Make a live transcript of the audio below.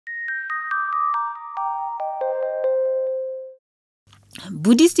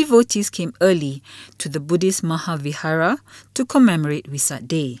Buddhist devotees came early to the Buddhist Mahavihara to commemorate Wesak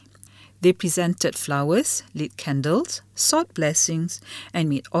Day. They presented flowers, lit candles, sought blessings, and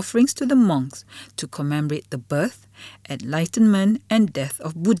made offerings to the monks to commemorate the birth, enlightenment, and death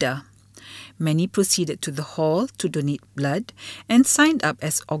of Buddha. Many proceeded to the hall to donate blood and signed up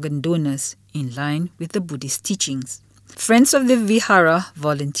as organ donors in line with the Buddhist teachings. Friends of the Vihara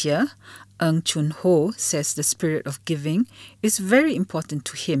volunteer, Ng Chun Ho, says the spirit of giving is very important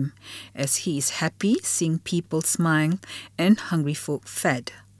to him as he is happy seeing people smile and hungry folk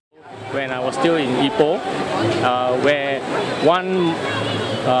fed. When I was still in Ipoh, where one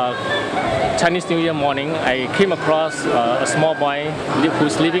Chinese New Year morning, I came across a small boy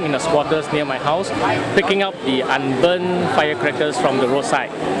who's living in the squatters near my house, picking up the unburned firecrackers from the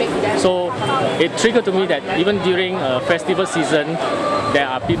roadside. So it triggered to me that even during festival season, there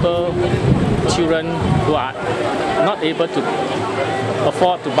are people, children who are not able to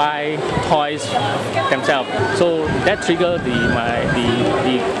afford to buy toys themselves. So that triggered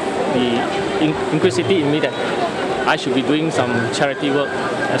the inquisitivity in me that I should be doing some charity work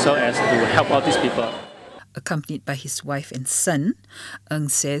as well as to help out these people. Accompanied by his wife and son, Ng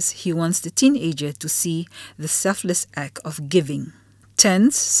says he wants the teenager to see the selfless act of giving.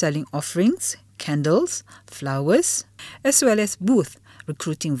 Tents selling offerings, candles, flowers, as well as booths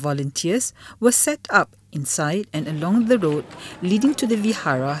recruiting volunteers were set up inside and along the road leading to the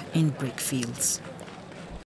Vihara in brick fields.